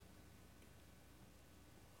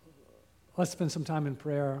Let's spend some time in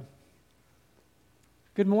prayer.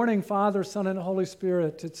 Good morning, Father, Son, and Holy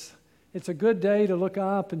Spirit. It's a good day to look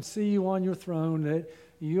up and see you on your throne, that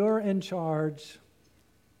you're in charge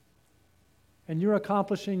and you're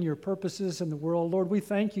accomplishing your purposes in the world. Lord, we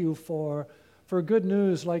thank you for good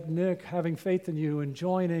news like Nick having faith in you and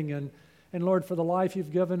joining, and Lord, for the life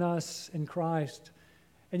you've given us in Christ.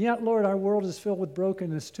 And yet, Lord, our world is filled with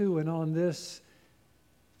brokenness too, and on this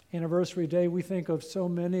anniversary day, we think of so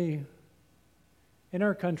many in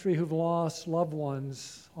our country who've lost loved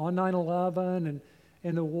ones on 9/11 and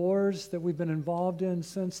in the wars that we've been involved in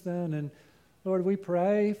since then. And Lord, we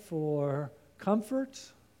pray for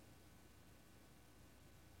comfort.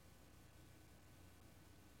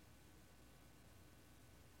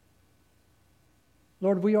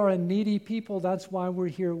 Lord, we are a needy people. That's why we're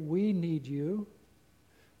here. We need you.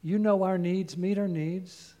 You know our needs, meet our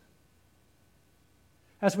needs.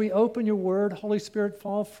 As we open your word, Holy Spirit,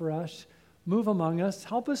 fall fresh. Move among us.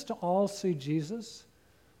 Help us to all see Jesus.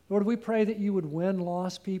 Lord, we pray that you would win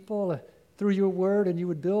lost people through your word, and you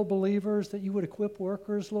would build believers, that you would equip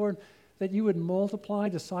workers, Lord, that you would multiply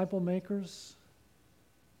disciple makers.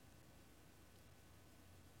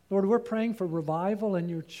 Lord, we're praying for revival in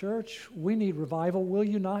your church. We need revival. Will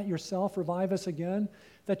you not yourself revive us again,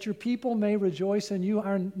 that your people may rejoice in you?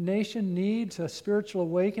 Our nation needs a spiritual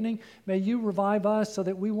awakening. May you revive us so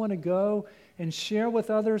that we want to go and share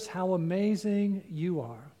with others how amazing you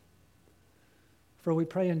are. For we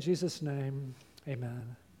pray in Jesus' name,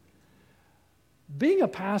 amen. Being a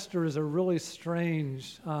pastor is a really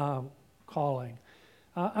strange calling.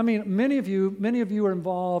 Many of you are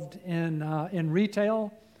involved in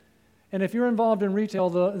retail. And if you're involved in retail,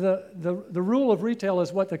 the rule of retail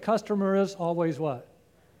is what the customer is always what?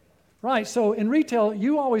 Right. So in retail,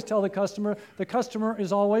 you always tell the customer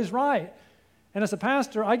is always right. And as a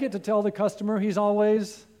pastor, I get to tell the customer he's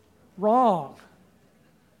always wrong.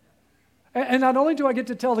 And not only do I get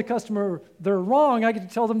to tell the customer they're wrong, I get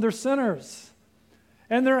to tell them they're sinners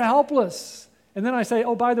and they're helpless. And then I say,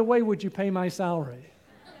 oh, by the way, would you pay my salary?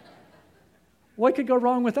 What could go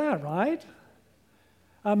wrong with that, right?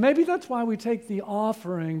 Maybe that's why we take the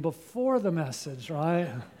offering before the message, right?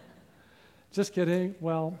 Just kidding.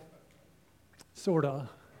 Well, sort of.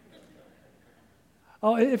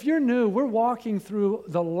 Oh, if you're new, we're walking through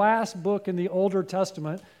the last book in the Old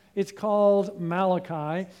Testament. It's called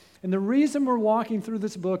Malachi. And the reason we're walking through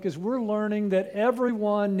this book is we're learning that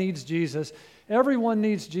everyone needs Jesus. Everyone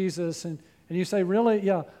needs Jesus. And you say, really?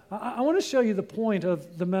 Yeah. I want to show you the point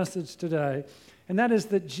of the message today. And that is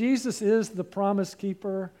that Jesus is the promise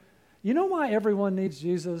keeper. You know why everyone needs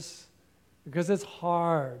Jesus? Because it's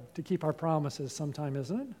hard to keep our promises sometimes,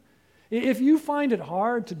 isn't it? If you find it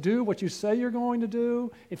hard to do what you say you're going to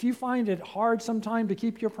do, if you find it hard sometime to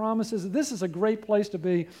keep your promises, this is a great place to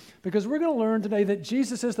be, because we're going to learn today that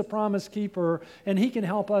Jesus is the promise keeper, and he can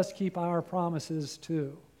help us keep our promises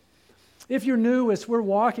too. If you're new, as we're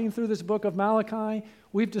walking through this book of Malachi,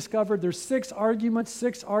 we've discovered there's six arguments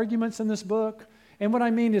in this book. And what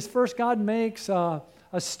I mean is, first God makes a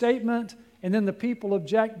statement, and then the people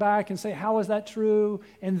object back and say, how is that true?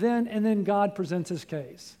 And then God presents his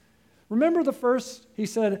case. Remember the first, he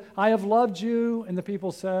said, I have loved you. And the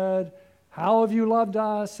people said, how have you loved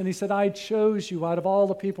us? And he said, I chose you out of all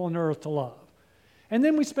the people on earth to love. And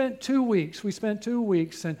then we spent 2 weeks.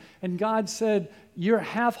 And God said, you're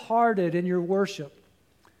half-hearted in your worship.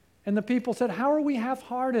 And the people said, how are we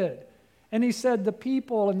half-hearted? And he said, the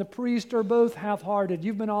people and the priest are both half-hearted.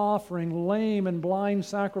 You've been offering lame and blind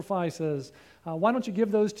sacrifices. Why don't you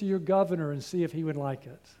give those to your governor and see if he would like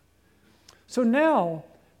it? So now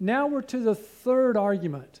we're to the third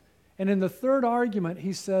argument. And in the third argument,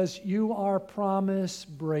 he says, you are promise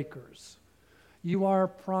breakers. You are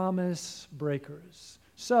promise breakers.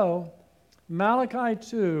 So, Malachi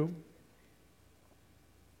 2,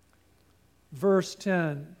 verse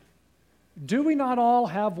 10. Do we not all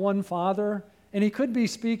have one Father? And he could be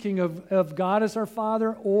speaking of God as our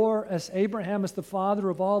Father, or as Abraham as the father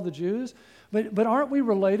of all the Jews. But aren't we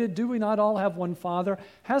related? Do we not all have one Father?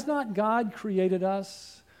 Has not God created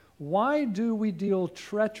us? Why do we deal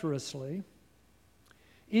treacherously,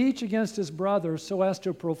 each against his brother, so as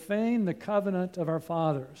to profane the covenant of our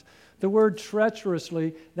fathers? The word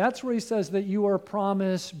treacherously, that's where he says that you are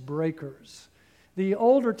promise breakers. The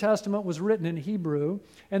Older Testament was written in Hebrew,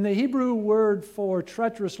 and the Hebrew word for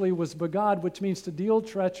treacherously was bagad, which means to deal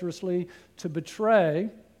treacherously, to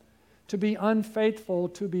betray, to be unfaithful,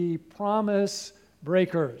 to be promise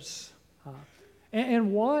breakers.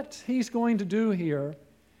 And what he's going to do here,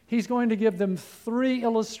 he's going to give them 3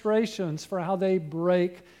 illustrations for how they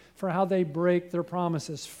break their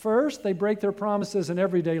promises. First, they break their promises in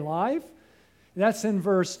everyday life. That's in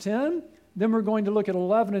verse 10. Then we're going to look at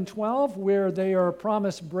 11 and 12, where they are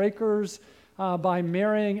promise breakers by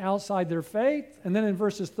marrying outside their faith. And then in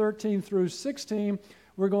verses 13 through 16,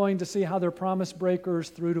 we're going to see how they're promise breakers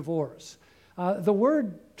through divorce. The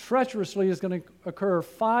word treacherously is going to occur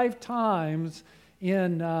 5 times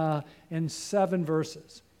in 7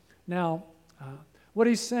 verses. Now, what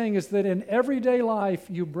he's saying is that in everyday life,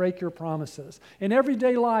 you break your promises. In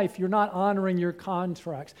everyday life, you're not honoring your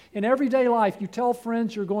contracts. In everyday life, you tell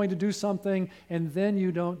friends you're going to do something, and then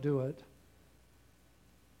you don't do it.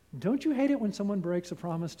 Don't you hate it when someone breaks a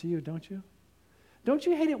promise to you, don't you? Don't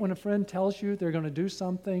you hate it when a friend tells you they're going to do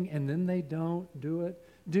something, and then they don't do it?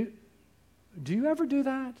 Do you ever do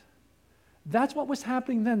that? That's what was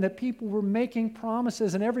happening then, that people were making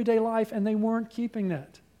promises in everyday life, and they weren't keeping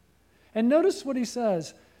it. And notice what he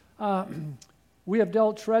says. We have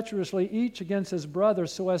dealt treacherously each against his brother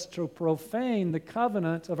so as to profane the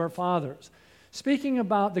covenant of our fathers. Speaking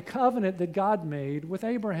about the covenant that God made with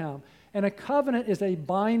Abraham. And a covenant is a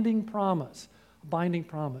binding promise. A binding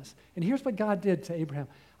promise. And here's what God did to Abraham.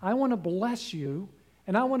 I want to bless you,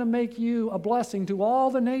 and I want to make you a blessing to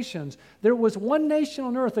all the nations. There was one nation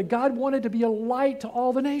on earth that God wanted to be a light to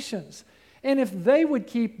all the nations. And if they would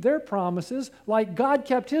keep their promises like God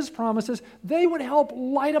kept his promises, they would help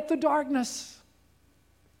light up the darkness.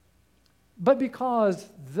 But because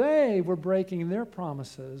they were breaking their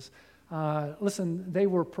promises, they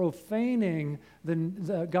were profaning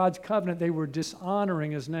God's covenant. They were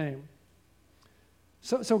dishonoring his name.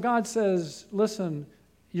 So God says, listen,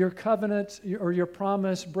 your covenant or your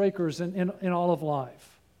promise breakers in all of life.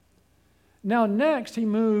 Now next he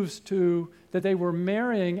moves to that they were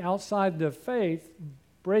marrying outside the faith,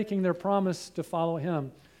 breaking their promise to follow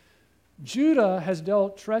him. Judah has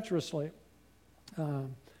dealt treacherously,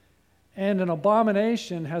 and an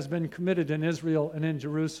abomination has been committed in Israel and in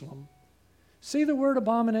Jerusalem. See the word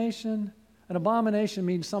abomination? An abomination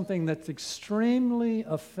means something that's extremely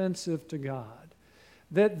offensive to God.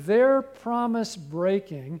 That their promise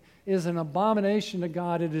breaking is an abomination to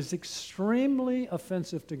God. It is extremely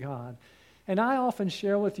offensive to God. And I often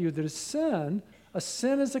share with you that a sin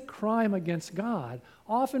is a crime against God.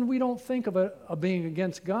 Often we don't think of it of being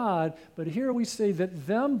against God, but here we see that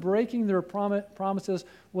them breaking their promises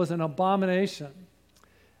was an abomination.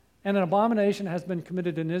 And an abomination has been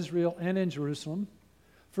committed in Israel and in Jerusalem.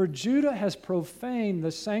 For Judah has profaned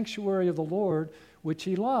the sanctuary of the Lord, which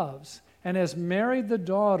he loves, and has married the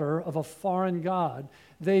daughter of a foreign god.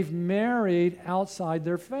 They've married outside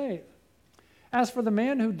their faith. As for the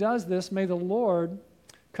man who does this, may the Lord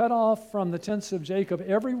cut off from the tents of Jacob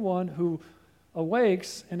everyone who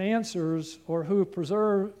awakes and answers or who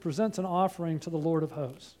presents an offering to the Lord of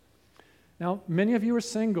hosts. Now, many of you are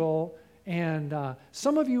single, and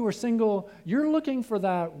some of you are single. You're looking for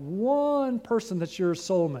that one person that's your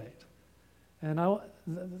soulmate. And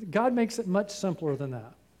God makes it much simpler than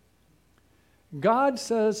that. God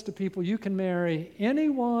says to people, you can marry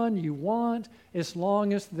anyone you want as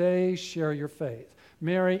long as they share your faith.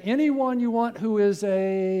 Marry anyone you want who is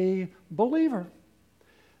a believer.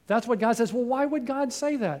 That's what God says. Well, why would God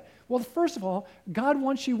say that? Well, first of all, God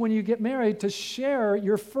wants you, when you get married, to share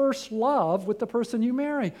your first love with the person you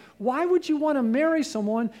marry. Why would you want to marry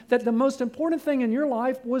someone that the most important thing in your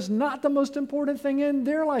life was not the most important thing in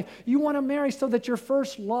their life? You want to marry so that your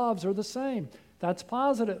first loves are the same. That's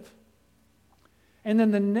positive. And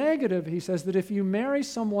then the negative, he says, that if you marry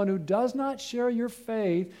someone who does not share your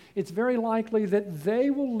faith, it's very likely that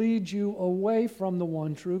they will lead you away from the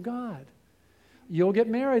one true God. You'll get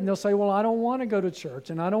married and they'll say, well, I don't want to go to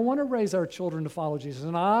church, and I don't want to raise our children to follow Jesus,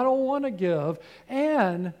 and I don't want to give.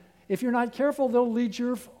 And if you're not careful, they'll lead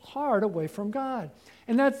your heart away from God.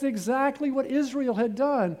 And that's exactly what Israel had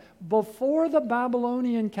done. Before the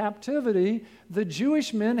Babylonian captivity, the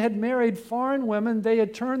Jewish men had married foreign women. They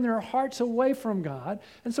had turned their hearts away from God.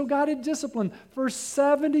 And so God had disciplined. For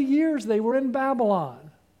 70 years, they were in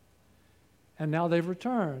Babylon. And now they've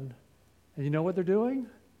returned. And you know what they're doing?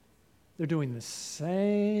 They're doing the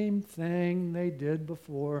same thing they did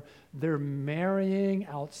before. They're marrying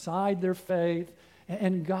outside their faith.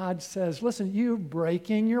 And God says, listen, you're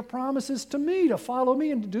breaking your promises to me, to follow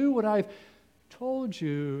me and to do what I've told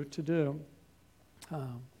you to do.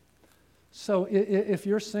 So if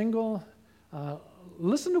you're single,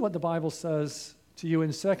 listen to what the Bible says to you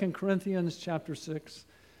in 2 Corinthians chapter 6.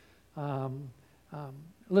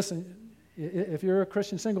 Listen, if you're a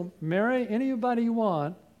Christian single, marry anybody you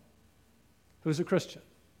want who's a Christian.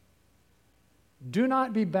 Do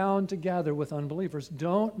not be bound together with unbelievers.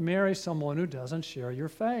 Don't marry someone who doesn't share your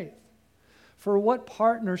faith. For what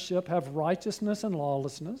partnership have righteousness and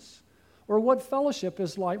lawlessness? Or what fellowship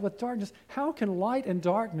is light with darkness? How can light and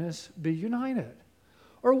darkness be united?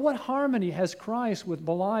 Or what harmony has Christ with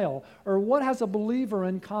Belial? Or what has a believer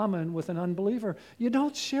in common with an unbeliever? You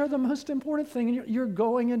don't share the most important thing, and you're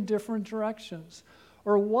going in different directions.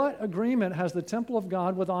 Or what agreement has the temple of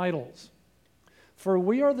God with idols? For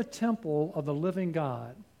we are the temple of the living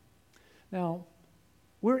God. Now,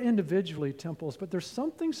 we're individually temples, but there's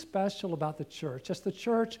something special about the church. As the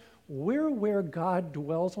church, we're where God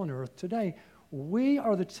dwells on earth today. We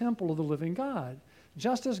are the temple of the living God.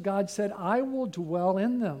 Just as God said, I will dwell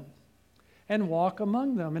in them and walk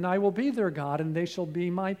among them, and I will be their God, and they shall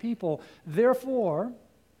be my people. Therefore,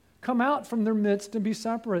 come out from their midst and be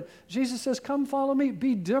separate. Jesus says, come follow me.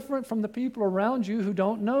 Be different from the people around you who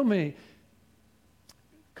don't know me.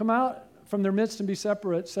 Come out from their midst and be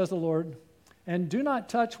separate, says the Lord, and do not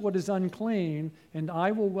touch what is unclean, and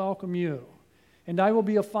I will welcome you. And I will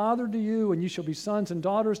be a father to you, and you shall be sons and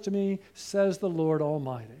daughters to me, says the Lord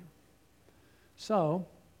Almighty. So,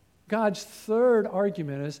 God's third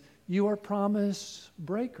argument is you are promise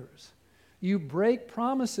breakers. You break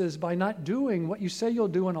promises by not doing what you say you'll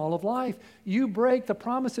do in all of life. You break the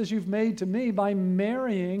promises you've made to me by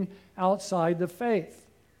marrying outside the faith.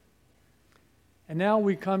 And now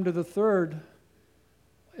we come to the third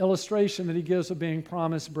illustration that he gives of being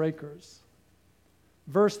promise breakers.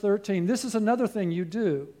 Verse 13, this is another thing you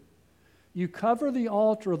do. You cover the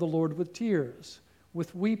altar of the Lord with tears,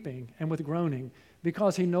 with weeping and with groaning,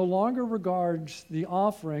 because he no longer regards the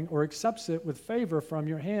offering or accepts it with favor from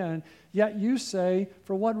your hand. Yet you say,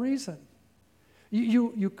 for what reason?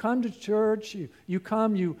 You come to church, you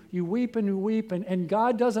come, you weep and you weep, and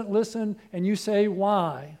God doesn't listen, and you say,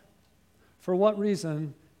 why? For what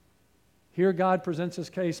reason? Here God presents his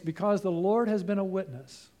case, because the Lord has been a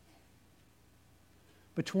witness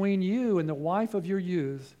between you and the wife of your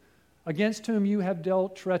youth, against whom you have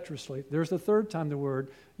dealt treacherously. There's the third time the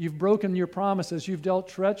word. You've broken your promises. You've dealt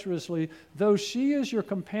treacherously, though she is your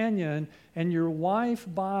companion and your wife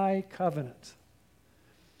by covenant.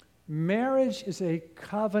 Marriage is a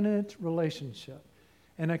covenant relationship,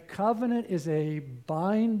 and a covenant is a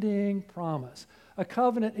binding promise. A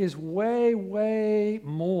covenant is way, way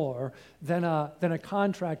more than a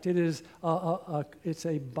contract. It is it's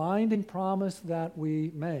a binding promise that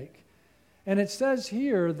we make. And it says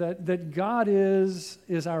here that God is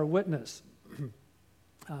our witness.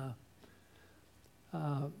 You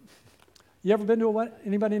ever been to a wedding?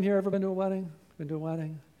 Anybody in here ever been to a wedding? Been to a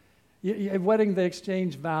wedding? A wedding, they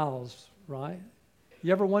exchange vows, right?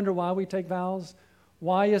 You ever wonder why we take vows?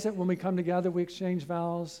 Why is it when we come together we exchange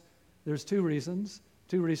vows? There's two reasons.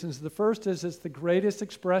 The first is it's the greatest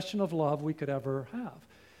expression of love we could ever have.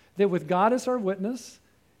 That with God as our witness,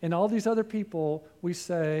 and all these other people, we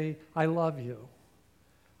say, I love you.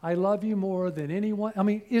 I love you more than anyone. I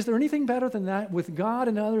mean, is there anything better than that? With God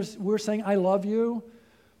and others, we're saying, I love you.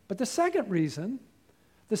 But the second reason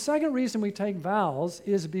we take vows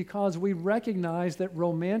is because we recognize that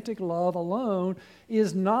romantic love alone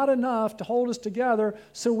is not enough to hold us together,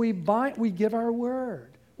 so we give our word.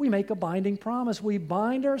 We make a binding promise. We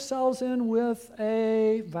bind ourselves in with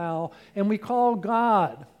a vow, and we call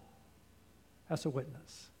God as a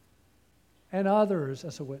witness and others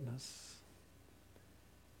as a witness.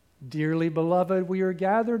 Dearly beloved, we are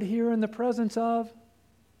gathered here in the presence of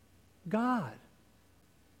God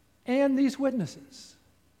and these witnesses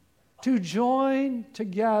to join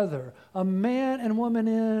together a man and woman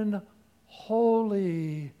in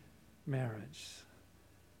holy marriage.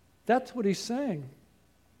 That's what he's saying.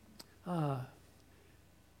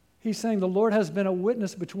 He's saying the Lord has been a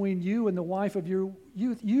witness between you and the wife of your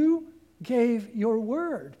youth. You gave your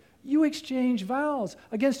word. You exchanged vows,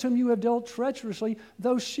 against whom you have dealt treacherously,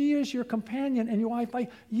 though she is your companion and your wife.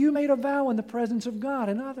 You made a vow in the presence of God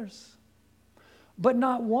and others. But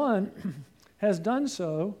not one has done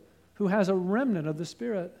so who has a remnant of the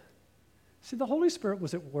Spirit. See, the Holy Spirit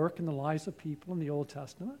was at work in the lives of people in the Old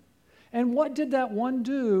Testament. And what did that one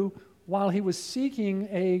do while he was seeking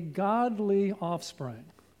a godly offspring?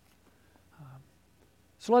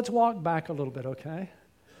 So let's walk back a little bit, okay?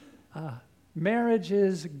 Marriage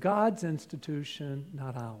is God's institution,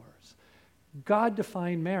 not ours. God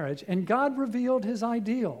defined marriage, and God revealed his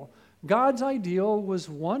ideal. God's ideal was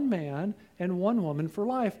one man and one woman for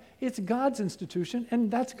life. It's God's institution,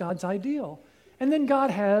 and that's God's ideal. And then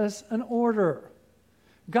God has an order.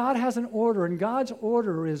 God has an order, and God's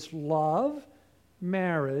order is love,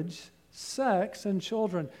 marriage, sex, and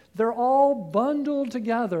children. They're all bundled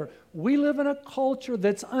together. We live in a culture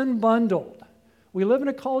that's unbundled. We live in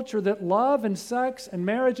a culture that love and sex and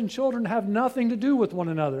marriage and children have nothing to do with one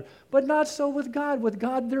another. But not so with God. With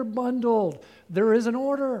God, they're bundled. There is an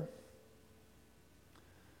order.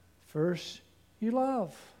 First, you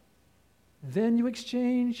love. Then you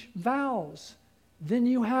exchange vows. Then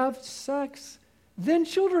you have sex. Then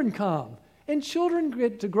children come. And children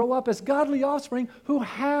get to grow up as godly offspring who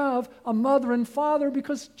have a mother and father,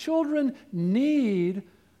 because children need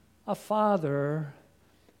a father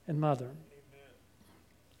and mother. Amen.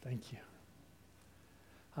 Thank you.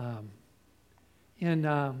 In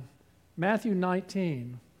Matthew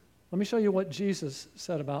 19, let me show you what Jesus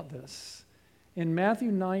said about this. In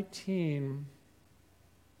Matthew 19,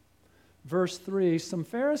 verse 3, some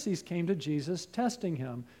Pharisees came to Jesus, testing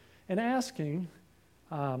him and asking,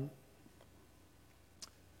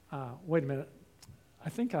 wait a minute, I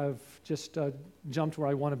think I've just jumped where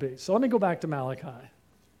I want to be. So let me go back to Malachi.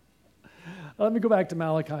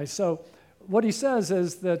 So what he says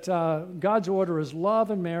is that God's order is love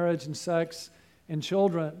and marriage and sex and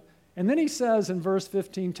children. And then he says in verse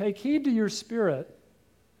 15, take heed to your spirit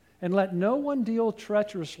and let no one deal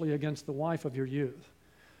treacherously against the wife of your youth.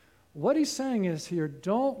 What he's saying is here,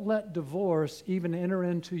 don't let divorce even enter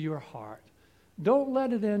into your heart. Don't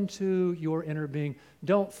let it into your inner being.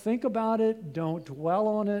 Don't think about it. Don't dwell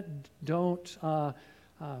on it. Don't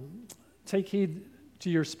take heed to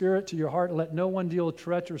your spirit, to your heart. Let no one deal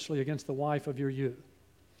treacherously against the wife of your youth.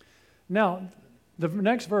 Now, the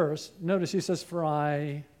next verse, notice he says, for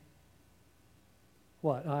I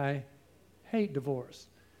hate divorce.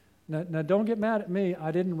 Now, don't get mad at me.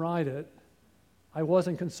 I didn't write it. I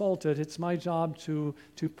wasn't consulted. It's my job to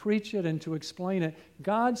preach it and to explain it.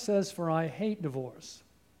 God says, for I hate divorce,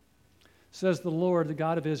 says the Lord, the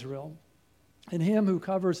God of Israel. And him who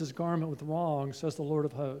covers his garment with wrong, says the Lord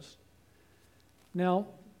of hosts. Now,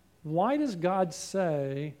 why does God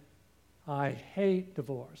say, I hate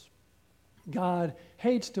divorce? God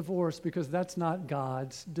hates divorce because that's not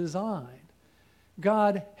God's design.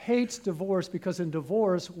 God hates divorce because in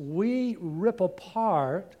divorce, we rip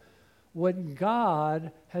apart what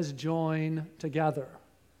God has joined together.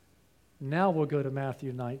 Now we'll go to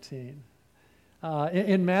Matthew 19.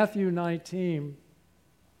 In Matthew 19,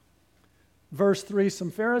 verse 3,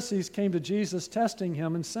 some Pharisees came to Jesus testing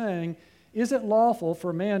him and saying, is it lawful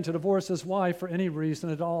for a man to divorce his wife for any reason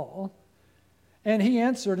at all? And he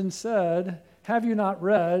answered and said, have you not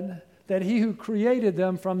read that he who created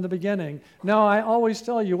them from the beginning? Now, I always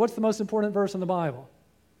tell you, what's the most important verse in the Bible?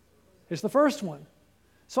 It's the first one.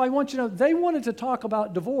 So I want you to know, they wanted to talk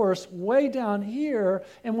about divorce way down here,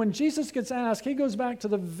 and when Jesus gets asked, he goes back to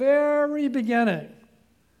the very beginning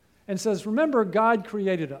and says, remember, God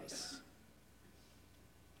created us.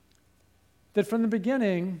 That from the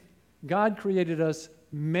beginning, God created us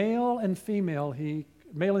male and female. He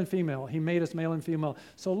made us male and female.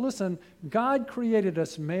 So listen, God created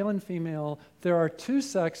us male and female. There are two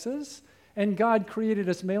sexes, and God created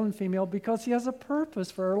us male and female because he has a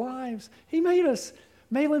purpose for our lives. He made us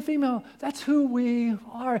male and female. That's who we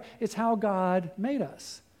are. It's how God made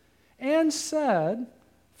us. And said,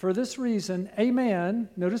 for this reason, a man,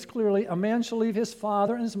 notice clearly, a man shall leave his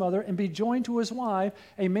father and his mother and be joined to his wife,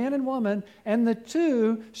 a man and woman, and the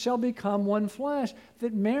two shall become one flesh.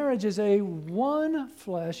 That marriage is a one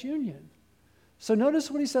flesh union. So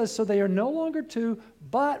notice what he says, so they are no longer two,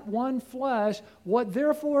 but one flesh. What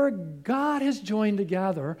therefore God has joined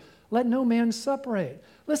together, let no man separate.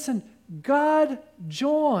 Listen, God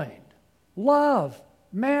joined love,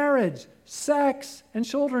 marriage, sex, and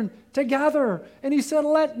children together. And he said,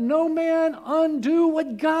 let no man undo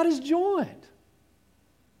what God has joined.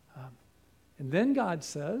 And then God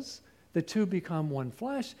says, the two become one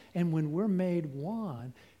flesh. And when we're made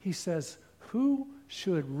one, he says, who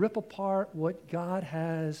should rip apart what God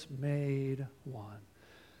has made one?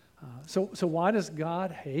 So why does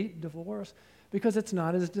God hate divorce? Because it's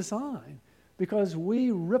not his design. Because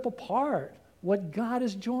we rip apart what God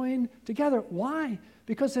has joined together. Why?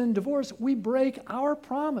 Because in divorce, we break our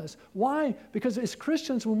promise. Why? Because as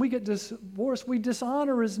Christians, when we get divorced, we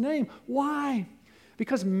dishonor his name. Why?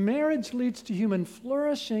 Because marriage leads to human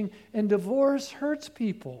flourishing, and divorce hurts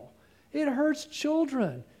people. It hurts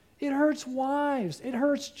children. It hurts wives. It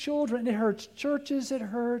hurts children. It hurts churches. It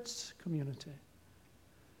hurts community.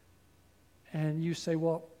 And you say,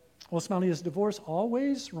 well, Smiley, is divorce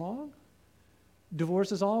always wrong?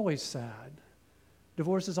 Divorce is always sad.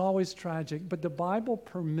 Divorce is always tragic, but the Bible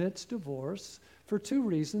permits divorce for two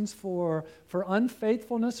reasons, for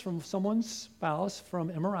unfaithfulness from someone's spouse, from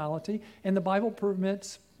immorality, and the Bible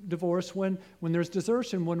permits divorce when there's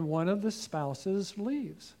desertion, when one of the spouses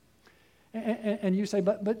leaves. And you say,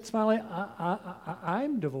 but Smiley,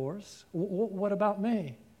 I'm divorced. What about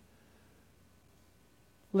me?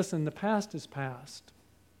 Listen, the past is past.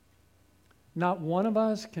 Not one of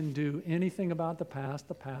us can do anything about the past.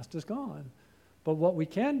 The past is gone. But what we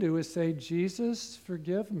can do is say, Jesus,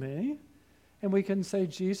 forgive me. And we can say,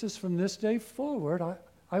 Jesus, from this day forward,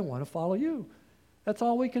 I want to follow you. That's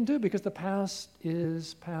all we can do because the past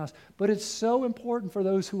is past. But it's so important for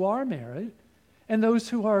those who are married and those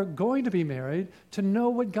who are going to be married to know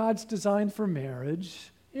what God's design for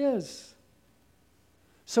marriage is.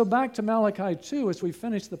 So back to Malachi 2 as we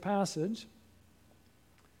finish the passage.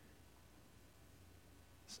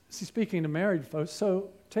 See, speaking to married folks,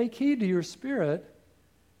 so take heed to your spirit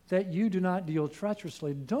that you do not deal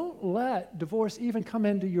treacherously. Don't let divorce even come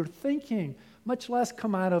into your thinking, much less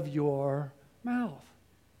come out of your mouth.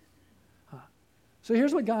 So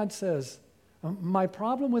here's what God says. My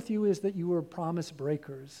problem with you is that you are promise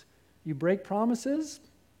breakers. You break promises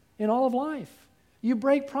in all of life. You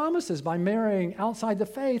break promises by marrying outside the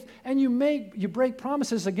faith, and you break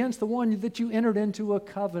promises against the one that you entered into a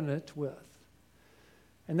covenant with.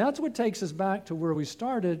 And that's what takes us back to where we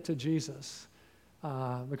started, to Jesus.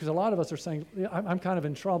 Because a lot of us are saying, I'm kind of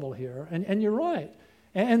in trouble here. And you're right.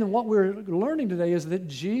 And what we're learning today is that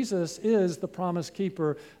Jesus is the promise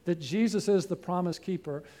keeper, that Jesus is the promise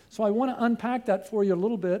keeper. So I want to unpack that for you a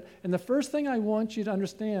little bit. And the first thing I want you to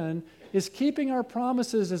understand is keeping our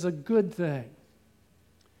promises is a good thing.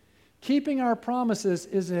 Keeping our promises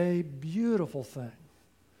is a beautiful thing.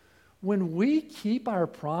 When we keep our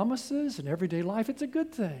promises in everyday life, it's a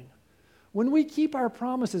good thing. When we keep our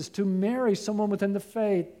promises to marry someone within the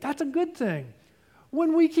faith, that's a good thing.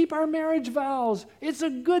 When we keep our marriage vows, it's a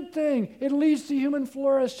good thing. It leads to human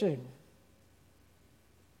flourishing.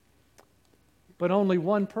 But only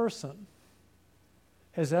one person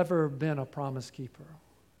has ever been a promise keeper.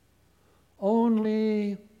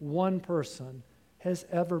 Only one person has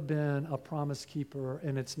ever been a promise keeper,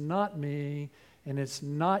 and it's not me, and it's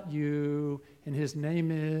not you, and his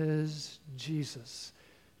name is Jesus.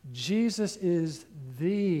 Jesus is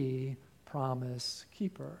the promise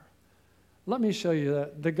keeper. Let me show you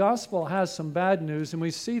that. The gospel has some bad news, and we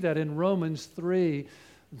see that in Romans 3,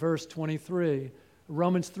 verse 23.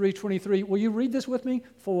 Romans 3:23. Will you read this with me?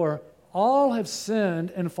 For all have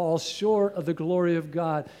sinned and fall short of the glory of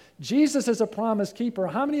God. Jesus is a promise keeper.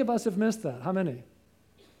 How many of us have missed that? How many?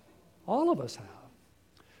 All of us have.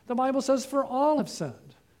 The Bible says, for all have sinned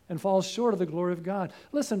and fall short of the glory of God.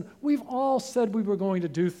 Listen, we've all said we were going to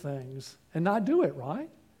do things and not do it, right?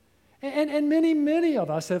 And many of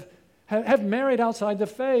us have married outside the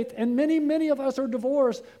faith, and many of us are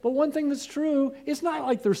divorced. But one thing that's true, it's not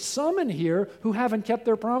like there's some in here who haven't kept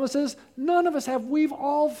their promises. None of us have. We've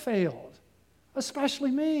all failed,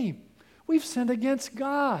 especially me. We've sinned against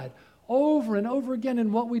God over and over again,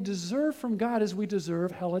 and what we deserve from God is we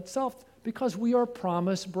deserve hell itself because we are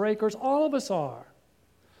promise breakers. All of us are.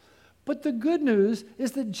 But the good news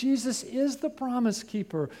is that Jesus is the promise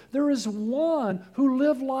keeper. There is one who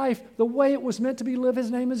lived life the way it was meant to be lived.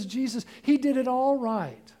 His name is Jesus. He did it all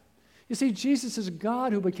right. You see, Jesus is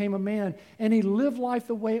God who became a man, and he lived life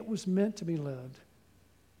the way it was meant to be lived.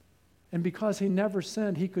 And because he never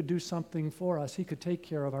sinned, he could do something for us. He could take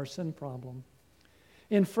care of our sin problem.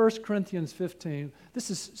 In 1 Corinthians 15, this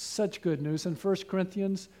is such good news. In 1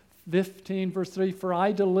 Corinthians 15, verse 3, for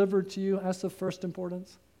I delivered to you, that's of first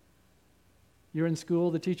importance. You're in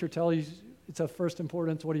school, the teacher tells you it's of first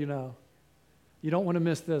importance. What do you know? You don't want to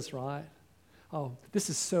miss this, right? Oh, this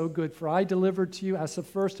is so good. For I delivered to you as of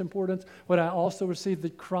first importance what I also received,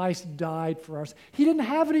 that Christ died for us. He didn't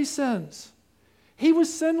have any sins. He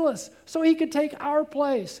was sinless, so he could take our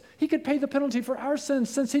place. He could pay the penalty for our sins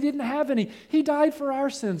since he didn't have any. He died for our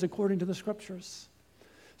sins according to the Scriptures.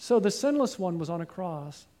 So the sinless one was on a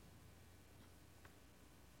cross.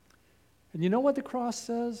 And you know what the cross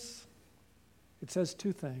says? It says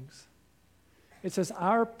two things. It says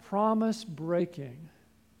our promise breaking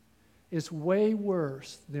is way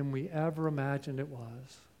worse than we ever imagined it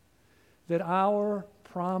was. That our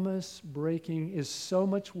promise breaking is so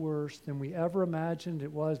much worse than we ever imagined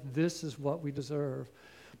it was. This is what we deserve.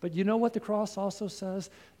 But you know what the cross also says?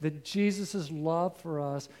 That Jesus' love for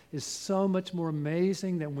us is so much more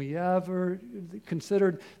amazing than we ever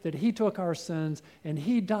considered, that he took our sins and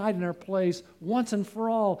he died in our place once and for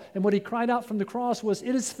all. And what he cried out from the cross was,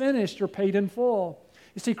 it is finished, or paid in full.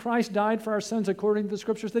 You see, Christ died for our sins according to the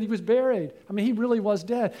Scriptures, that he was buried. I mean, he really was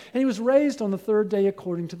dead. And he was raised on the third day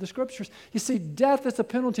according to the Scriptures. You see, death is the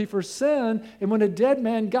penalty for sin. And when a dead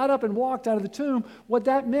man got up and walked out of the tomb, what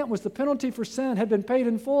that meant was the penalty for sin had been paid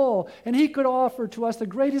in full. And he could offer to us the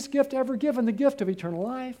greatest gift ever given, the gift of eternal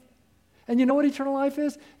life. And you know what eternal life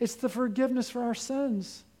is? It's the forgiveness for our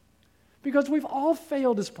sins. Because we've all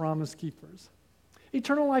failed as promise keepers.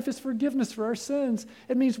 Eternal life is forgiveness for our sins.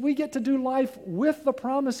 It means we get to do life with the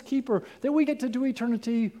promise keeper, that we get to do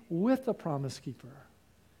eternity with the promise keeper.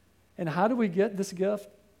 And how do we get this gift?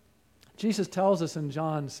 Jesus tells us in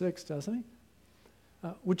John 6, doesn't he?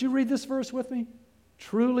 Would you read this verse with me?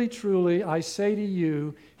 Truly, truly, I say to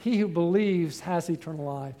you, he who believes has eternal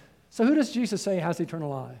life. So who does Jesus say has eternal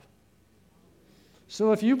life?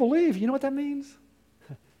 So if you believe, you know what that means?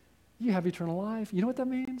 You have eternal life. You know what that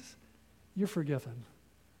means? You're forgiven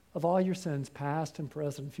of all your sins, past and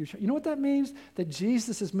present and future. You know what that means? That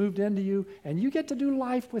Jesus has moved into you and you get to do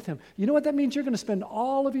life with him. You know what that means? You're going to spend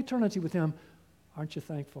all of eternity with him. Aren't you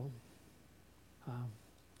thankful?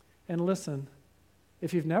 And listen,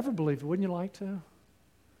 if you've never believed, wouldn't you like to?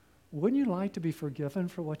 Wouldn't you like to be forgiven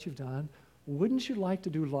for what you've done? Wouldn't you like to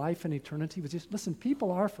do life and eternity with Jesus? Listen,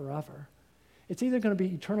 people are forever. It's either going to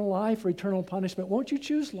be eternal life or eternal punishment. Won't you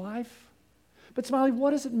choose life? But Smiley,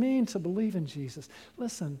 what does it mean to believe in Jesus?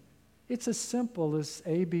 Listen, it's as simple as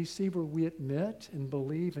ABC, where we admit and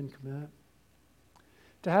believe and commit.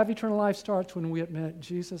 To have eternal life starts when we admit,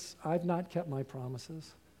 Jesus, I've not kept my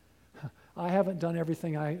promises. I haven't done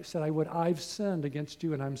everything I said I would. I've sinned against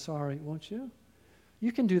you and I'm sorry. Won't you?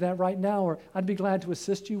 You can do that right now, or I'd be glad to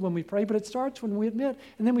assist you when we pray, but it starts when we admit.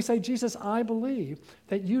 And then we say, Jesus, I believe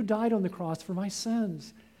that you died on the cross for my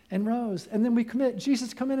sins and rose. And then we commit,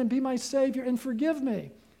 Jesus, come in and be my Savior and forgive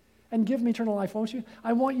me and give me eternal life, won't you?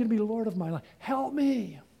 I want you to be Lord of my life. Help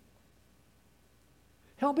me.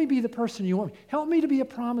 Help me be the person you want me. Help me to be a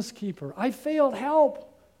promise keeper. I failed.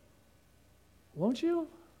 Help. Won't you?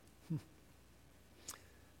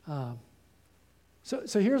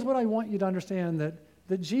 So here's what I want you to understand, that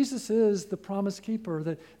Jesus is the promise keeper,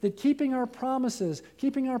 that keeping our promises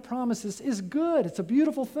is good. It's a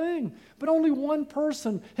beautiful thing. But only one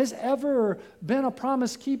person has ever been a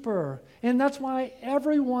promise keeper. And that's why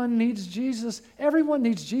everyone needs Jesus. Everyone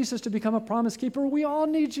needs Jesus to become a promise keeper. We all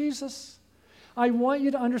need Jesus. I want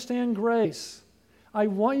you to understand grace. I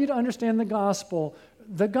want you to understand the gospel.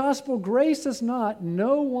 The gospel, grace is not,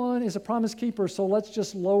 no one is a promise keeper, so let's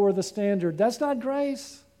just lower the standard. That's not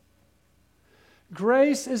grace.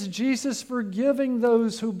 Grace is Jesus forgiving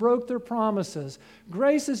those who broke their promises.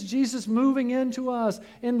 Grace is Jesus moving into us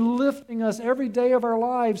and lifting us every day of our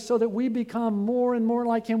lives so that we become more and more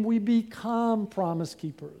like him. We become promise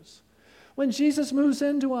keepers. When Jesus moves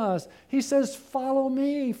into us, he says, follow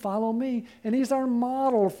me, follow me. And he's our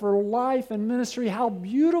model for life and ministry. How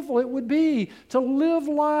beautiful it would be to live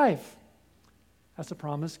life as a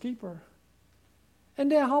promise keeper. And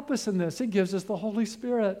to help us in this, he gives us the Holy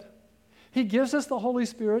Spirit. He gives us the Holy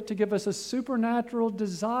Spirit to give us a supernatural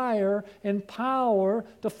desire and power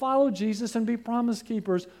to follow Jesus and be promise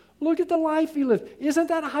keepers. Look at the life he lived. Isn't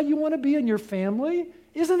that how you want to be in your family?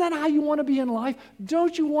 Isn't that how you want to be in life?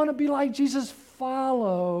 Don't you want to be like Jesus?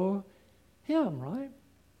 Follow him, right?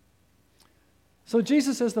 So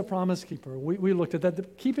Jesus is the promise keeper. We looked at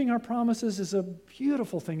that. Keeping our promises is a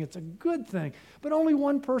beautiful thing. It's a good thing. But only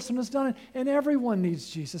one person has done it, and everyone needs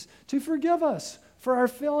Jesus to forgive us for our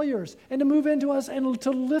failures and to move into us and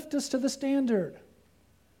to lift us to the standard.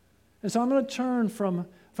 And so I'm going to turn from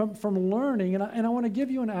learning, and I want to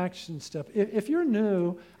give you an action step. If you're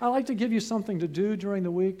new, I like to give you something to do during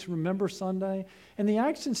the week to remember Sunday. And the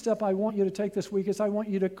action step I want you to take this week is I want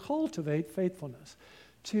you to cultivate faithfulness.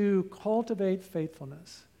 To cultivate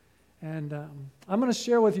faithfulness. And I'm going to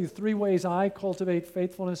share with you 3 ways I cultivate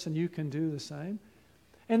faithfulness, and you can do the same.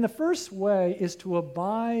 And the first way is to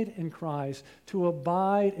abide in Christ, to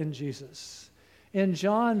abide in Jesus. In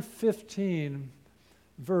John 15,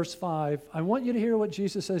 verse 5, I want you to hear what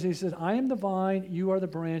Jesus says. He says, I am the vine, you are the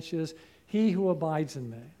branches, he who abides in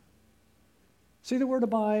me. See the word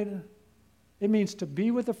abide? It means to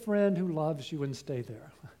be with a friend who loves you and stay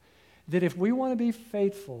there. That if we want to be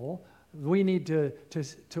faithful, we need to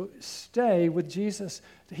stay with Jesus.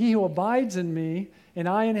 He who abides in me, and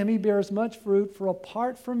I in him, he bears much fruit, for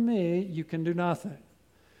apart from me, you can do nothing.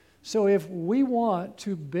 So if we want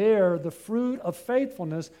to bear the fruit of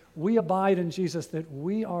faithfulness, we abide in Jesus, that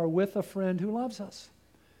we are with a friend who loves us.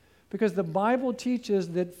 Because the Bible teaches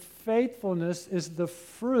that faithfulness is the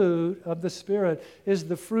fruit of the Spirit, is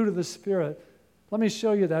the fruit of the Spirit. Let me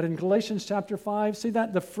show you that in Galatians chapter 5. See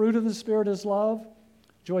that? The fruit of the Spirit is love,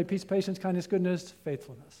 joy, peace, patience, kindness, goodness,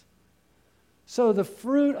 faithfulness. So the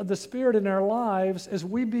fruit of the Spirit in our lives is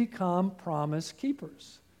we become promise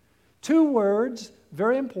keepers. 2 words,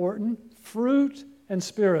 very important, fruit and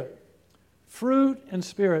spirit. Fruit and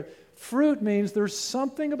spirit. Fruit means there's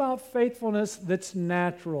something about faithfulness that's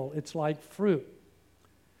natural. It's like fruit.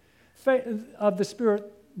 Of the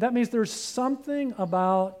Spirit, that means there's something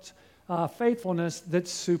about faithfulness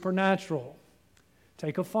that's supernatural.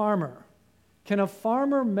 Take a farmer. Can a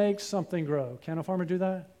farmer make something grow? Can a farmer do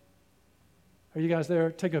that? Are you guys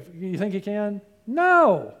there? You think he can?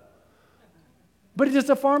 No. But does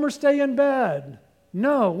a farmer stay in bed?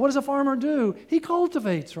 No. What does a farmer do? He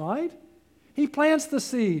cultivates, right? He plants the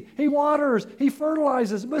seed. He waters. He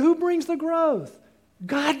fertilizes. But who brings the growth?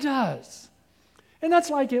 God does. And that's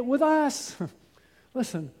like it with us.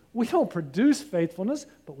 Listen, we don't produce faithfulness,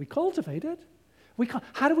 but we cultivate it.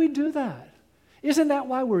 How do we do that? Isn't that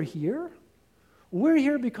why we're here? We're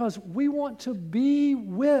here because we want to be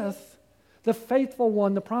with the faithful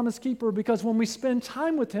one, the promise keeper, because when we spend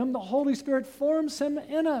time with him, the Holy Spirit forms him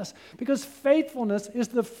in us. Because faithfulness is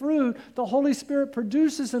the fruit the Holy Spirit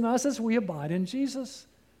produces in us as we abide in Jesus.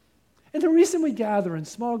 And the reason we gather in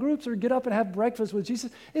small groups or get up and have breakfast with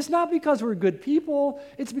Jesus, it's not because we're good people.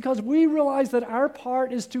 It's because we realize that our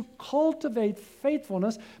part is to cultivate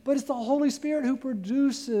faithfulness, but it's the Holy Spirit who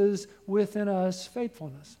produces within us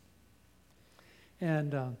faithfulness.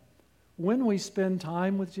 And when we spend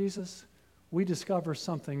time with Jesus, we discover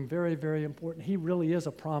something very, very important. He really is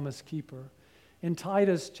a promise keeper. In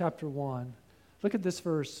Titus chapter 1, look at this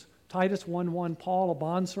verse. Titus 1:1, Paul, a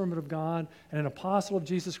bondservant of God and an apostle of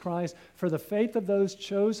Jesus Christ, for the faith of those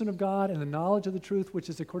chosen of God and the knowledge of the truth which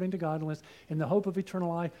is according to godliness, in the hope of eternal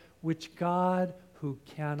life, which God who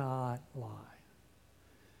cannot lie.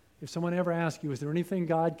 If someone ever asks you, is there anything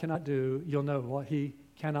God cannot do, you'll know what he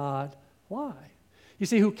cannot lie. You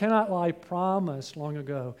see, who cannot lie promised long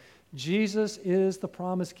ago. Jesus is the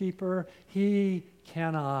promise keeper. He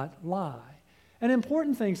cannot lie. And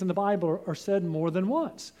important things in the Bible are said more than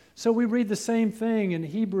once. So we read the same thing in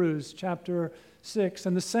Hebrews chapter 6.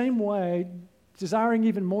 In the same way, desiring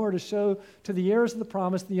even more to show to the heirs of the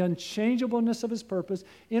promise the unchangeableness of his purpose,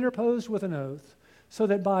 interposed with an oath, so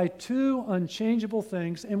that by two unchangeable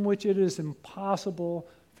things in which it is impossible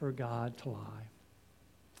for God to lie.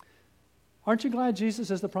 Aren't you glad Jesus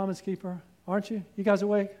is the promise keeper? Aren't you? You guys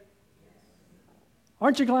awake?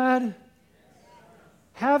 Aren't you glad?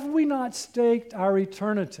 Have we not staked our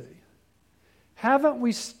eternity? Haven't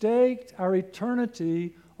we staked our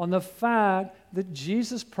eternity on the fact that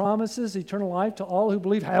Jesus promises eternal life to all who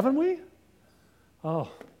believe? Haven't we? Oh,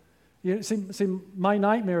 see, my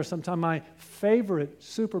nightmare sometime, my favorite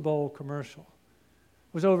Super Bowl commercial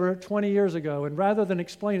was over 20 years ago, and rather than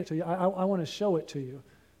explain it to you, I want to show it to you.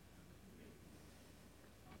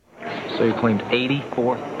 So you claimed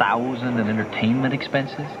 $84,000 in entertainment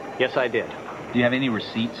expenses? Yes, I did. Do you have any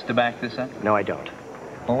receipts to back this up? No, I don't.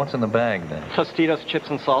 Well, what's in the bag, then? Tostitos, chips,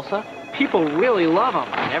 and salsa? People really love them.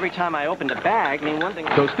 Every time I open the bag, one thing...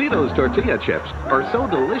 Tostitos tortilla chips are so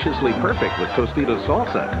deliciously perfect with Tostitos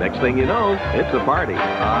salsa. Next thing you know, it's a party.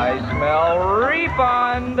 I smell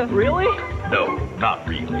refund! Really? No, not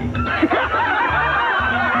really.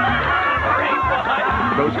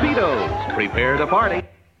 Tostitos, prepare to party.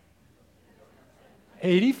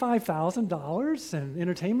 $85,000 in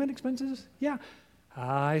entertainment expenses? Yeah.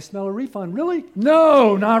 I smell a refund. Really?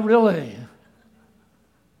 No, not really.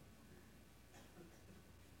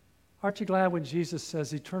 Aren't you glad when Jesus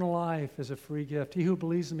says eternal life is a free gift? He who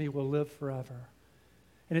believes in me will live forever.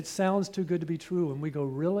 And it sounds too good to be true. And we go,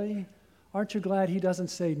 really? Aren't you glad he doesn't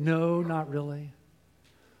say, no, not really?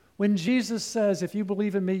 When Jesus says, if you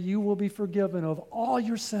believe in me, you will be forgiven of all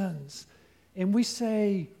your sins. And we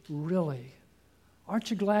say, really? Aren't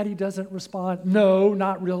you glad he doesn't respond, no,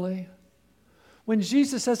 not really? When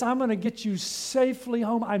Jesus says, I'm going to get you safely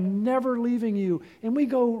home, I'm never leaving you, and we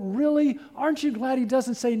go, really? Aren't you glad he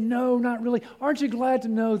doesn't say, no, not really? Aren't you glad to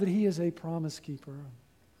know that he is a promise keeper?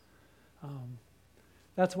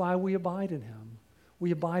 That's why we abide in him.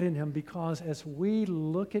 We abide in him because as we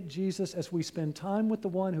look at Jesus, as we spend time with the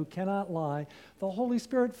one who cannot lie, the Holy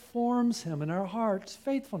Spirit forms him in our hearts,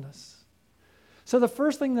 faithfulness. So the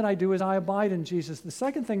first thing that I do is I abide in Jesus. The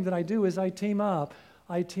second thing that I do is I team up.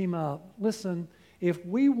 Listen, if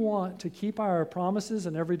we want to keep our promises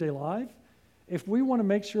in everyday life, if we want to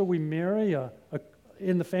make sure we marry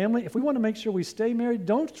in the family, if we want to make sure we stay married,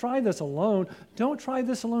 don't try this alone. Don't try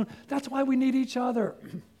this alone. That's why we need each other.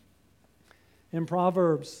 In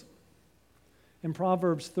Proverbs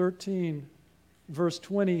 13, verse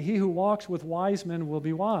 20, he who walks with wise men will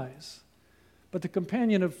be wise, but the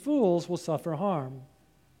companion of fools will suffer harm.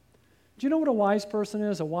 Do you know what a wise person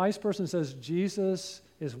is? A wise person says, Jesus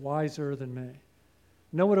is wiser than me.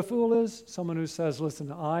 Know what a fool is? Someone who says, listen,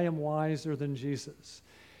 I am wiser than Jesus.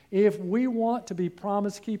 If we want to be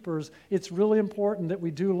promise keepers, it's really important that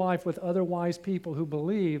we do life with other wise people who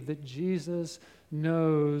believe that Jesus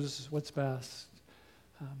knows what's best.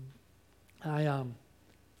 Do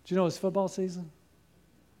you know it's football season?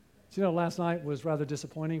 Do you know last night was rather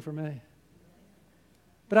disappointing for me?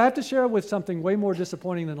 But I have to share with something way more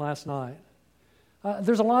disappointing than last night.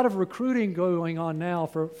 There's a lot of recruiting going on now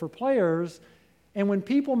for players, and when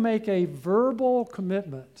people make a verbal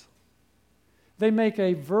commitment, they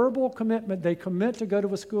commit to go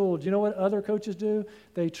to a school. Do you know what other coaches do?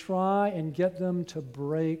 They try and get them to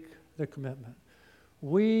break the commitment.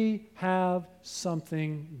 We have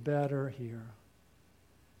something better here.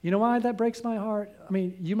 You know why that breaks my heart? I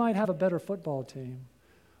mean, you might have a better football team,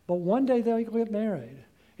 but one day they'll get married.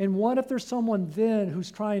 And what if there's someone then who's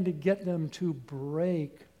trying to get them to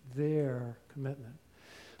break their commitment?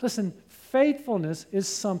 Listen, faithfulness is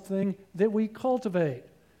something that we cultivate.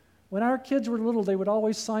 When our kids were little, they would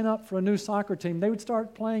always sign up for a new soccer team. They would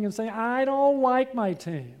start playing and say, I don't like my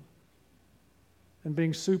team. And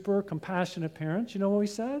being super compassionate parents, you know what we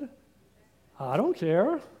said? I don't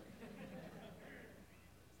care.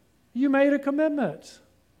 You made a commitment.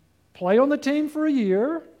 Play on the team for a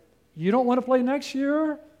year. You don't want to play next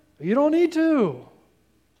year? You don't need to.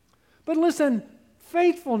 But listen,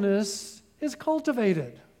 faithfulness is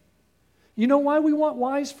cultivated. You know why we want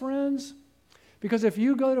wise friends? Because if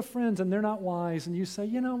you go to friends and they're not wise and you say,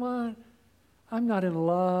 you know what, I'm not in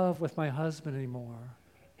love with my husband anymore,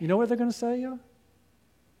 you know what they're going to say to you?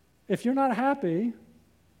 If you're not happy,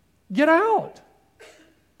 get out.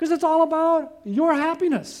 Because it's all about your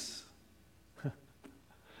happiness.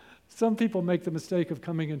 Some people make the mistake of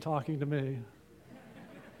coming and talking to me.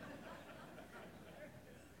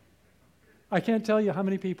 I can't tell you how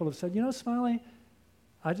many people have said, you know, Smiley,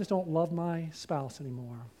 I just don't love my spouse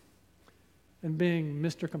anymore. And being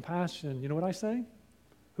Mr. Compassion, you know what I say?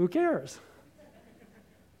 Who cares?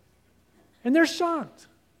 And they're shocked.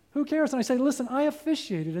 Who cares? And I say, listen, I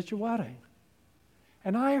officiated at your wedding.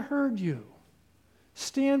 And I heard you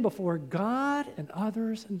stand before God and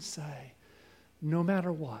others and say, no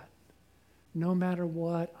matter what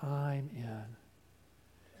I'm in.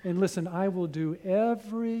 And listen, I will do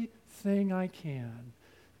everything I can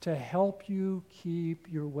to help you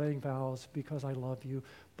keep your wedding vows because I love you,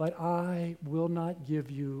 but I will not give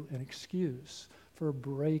you an excuse for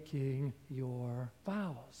breaking your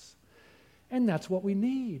vows. And that's what we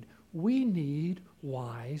need. We need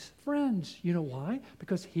wise friends. You know why?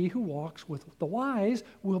 Because he who walks with the wise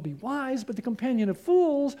will be wise, but the companion of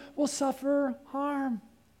fools will suffer harm.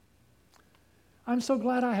 I'm so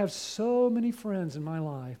glad I have so many friends in my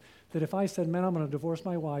life that if I said, man, I'm going to divorce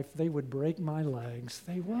my wife, they would break my legs.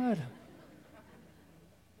 They would.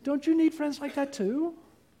 Don't you need friends like that too?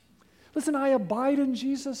 Listen, I abide in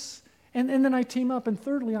Jesus, and then I team up. And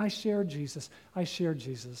thirdly, I share Jesus. I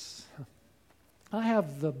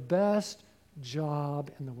have the best job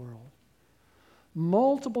in the world.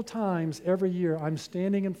 Multiple times every year, I'm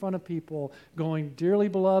standing in front of people going, dearly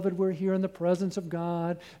beloved, we're here in the presence of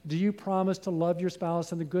God. Do you promise to love your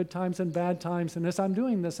spouse in the good times and bad times? And as I'm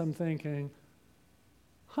doing this, I'm thinking,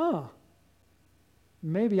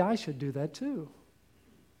 maybe I should do that too.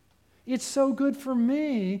 It's so good for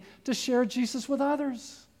me to share Jesus with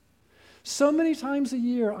others. So many times a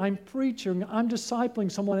year, I'm preaching, I'm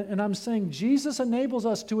discipling someone, and I'm saying, Jesus enables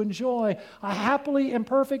us to enjoy a happily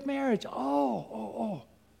imperfect marriage.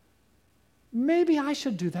 Maybe I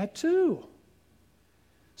should do that too.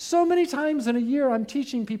 So many times in a year, I'm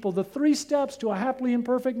teaching people the 3 steps to a happily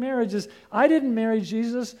imperfect marriage is, I didn't marry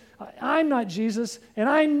Jesus, I'm not Jesus, and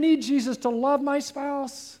I need Jesus to love my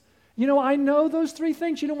spouse. You know, I know those 3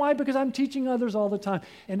 things. You know why? Because I'm teaching others all the time.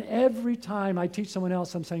 And every time I teach someone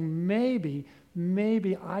else, I'm saying, maybe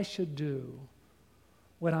I should do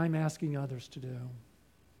what I'm asking others to do.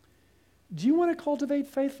 Do you want to cultivate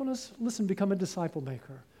faithfulness? Listen, become a disciple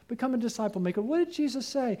maker. Become a disciple maker. What did Jesus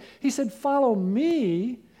say? He said, follow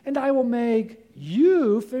me, and I will make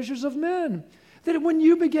you fishers of men. That when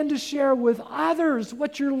you begin to share with others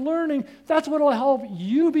what you're learning, that's what will help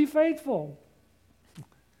you be faithful.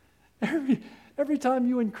 Every time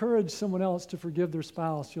you encourage someone else to forgive their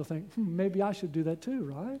spouse, you'll think, maybe I should do that too,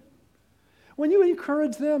 right? When you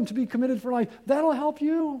encourage them to be committed for life, that'll help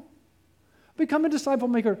you. Become a disciple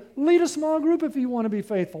maker. Lead a small group if you want to be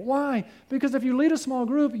faithful. Why? Because if you lead a small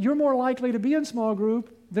group, you're more likely to be in small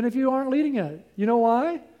group than if you aren't leading it. You know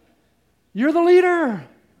why? You're the leader.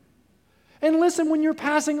 And listen, when you're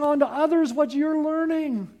passing on to others what you're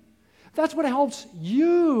learning, that's what helps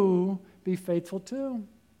you be faithful too.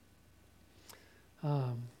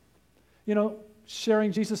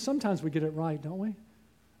 Sharing Jesus, sometimes we get it right, don't we?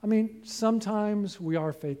 I mean, sometimes we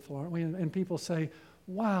are faithful, aren't we? And people say,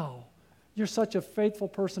 wow, you're such a faithful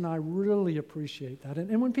person. I really appreciate that.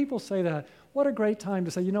 And when people say that, what a great time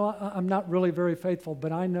to say, I'm not really very faithful,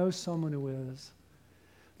 but I know someone who is.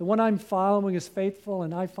 The one I'm following is faithful,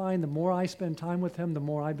 and I find the more I spend time with him, the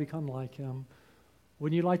more I become like him.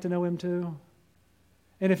 Wouldn't you like to know him too?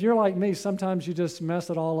 And if you're like me, sometimes you just mess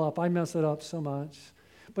it all up. I mess it up so much.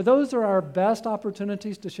 But those are our best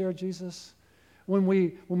opportunities to share Jesus. When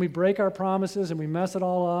we break our promises and we mess it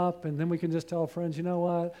all up, and then we can just tell friends, you know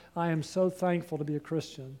what? I am so thankful to be a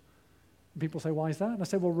Christian. And people say, why is that? And I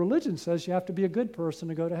say, well, religion says you have to be a good person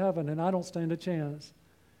to go to heaven, and I don't stand a chance.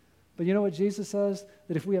 But you know what Jesus says?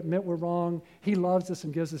 That if we admit we're wrong, he loves us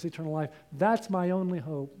and gives us eternal life. That's my only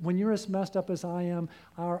hope. When you're as messed up as I am,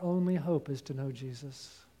 our only hope is to know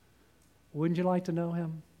Jesus. Wouldn't you like to know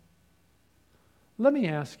him? Let me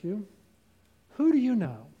ask you, who do you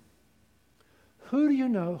know? Who do you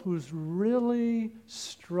know who's really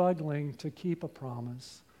struggling to keep a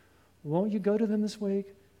promise? Won't you go to them this week?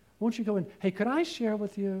 Won't you go in, hey, could I share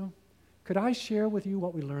with you? Could I share with you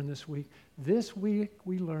what we learned this week? This week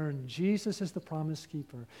we learned Jesus is the promise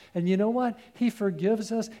keeper. And you know what? He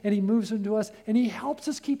forgives us and he moves into us and he helps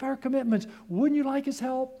us keep our commitments. Wouldn't you like his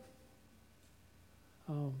help?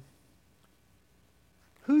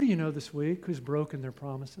 Who do you know this week who's broken their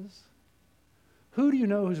promises? Who do you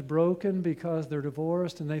know who's broken because they're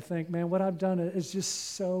divorced and they think, man, what I've done is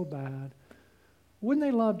just so bad? Wouldn't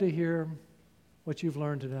they love to hear what you've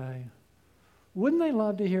learned today? Wouldn't they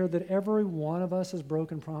love to hear that every one of us has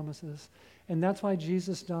broken promises? And that's why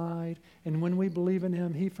Jesus died. And when we believe in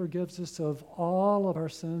him, he forgives us of all of our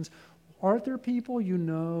sins. Aren't there people you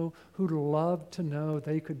know who'd love to know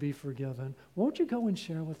they could be forgiven? Won't you go and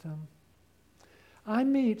share with them? I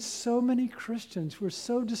meet so many Christians who are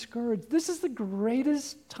so discouraged. This is the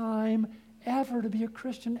greatest time ever to be a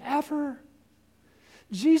Christian, ever.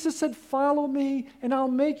 Jesus said, follow me and I'll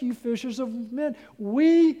make you fishers of men.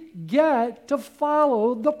 We get to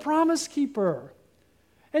follow the promise keeper.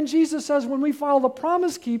 And Jesus says when we follow the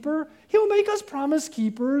promise keeper, he'll make us promise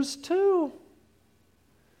keepers too.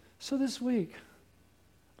 So this week,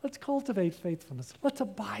 let's cultivate faithfulness. Let's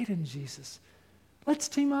abide in Jesus. Let's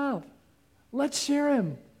team up. Let's share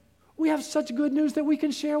him. We have such good news that we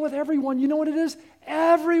can share with everyone. You know what it is?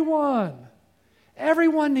 Everyone.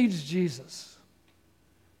 Everyone needs Jesus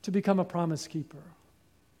to become a promise keeper.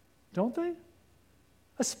 Don't they?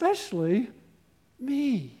 Especially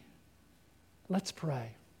me. Let's pray.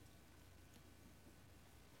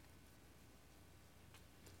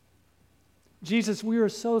 Jesus, we are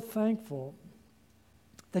so thankful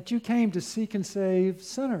that you came to seek and save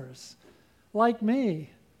sinners like me,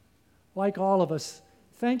 like all of us.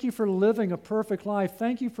 Thank you for living a perfect life.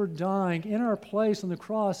 Thank you for dying in our place on the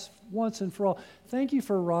cross once and for all. Thank you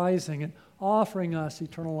for rising and offering us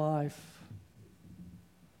eternal life.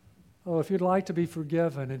 Oh, if you'd like to be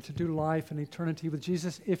forgiven and to do life in eternity with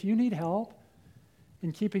Jesus, if you need help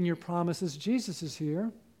in keeping your promises, Jesus is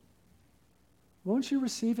here. Won't you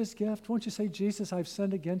receive his gift? Won't you say, Jesus, I've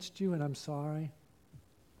sinned against you and I'm sorry.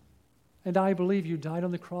 And I believe you died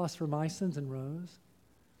on the cross for my sins and rose.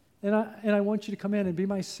 And I want you to come in and be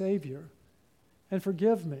my Savior and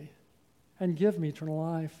forgive me and give me eternal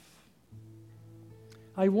life.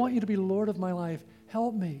 I want you to be Lord of my life.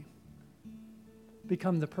 Help me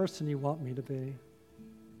become the person you want me to be.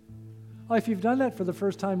 Oh, if you've done that for the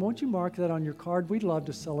first time, won't you mark that on your card? We'd love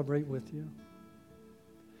to celebrate with you.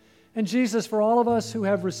 And Jesus, for all of us who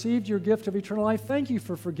have received your gift of eternal life, thank you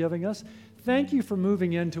for forgiving us. Thank you for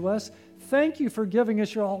moving into us. Thank you for giving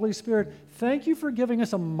us your Holy Spirit. Thank you for giving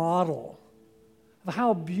us a model of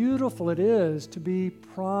how beautiful it is to be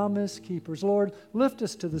promise keepers. Lord, lift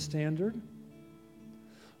us to the standard.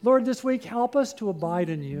 Lord, this week, help us to abide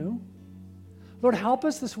in you. Lord, help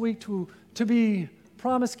us this week to be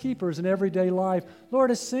promise keepers in everyday life. Lord,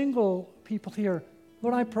 as single people here,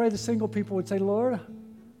 Lord, I pray the single people would say, Lord,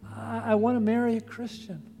 I want to marry a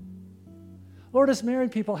Christian. Lord, as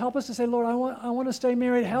married people, help us to say, Lord, I want to stay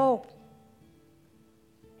married. Help.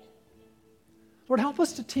 Lord, help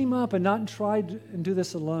us to team up and not try and do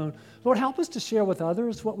this alone. Lord, help us to share with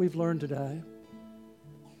others what we've learned today.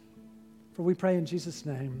 For we pray in Jesus'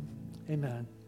 name, amen.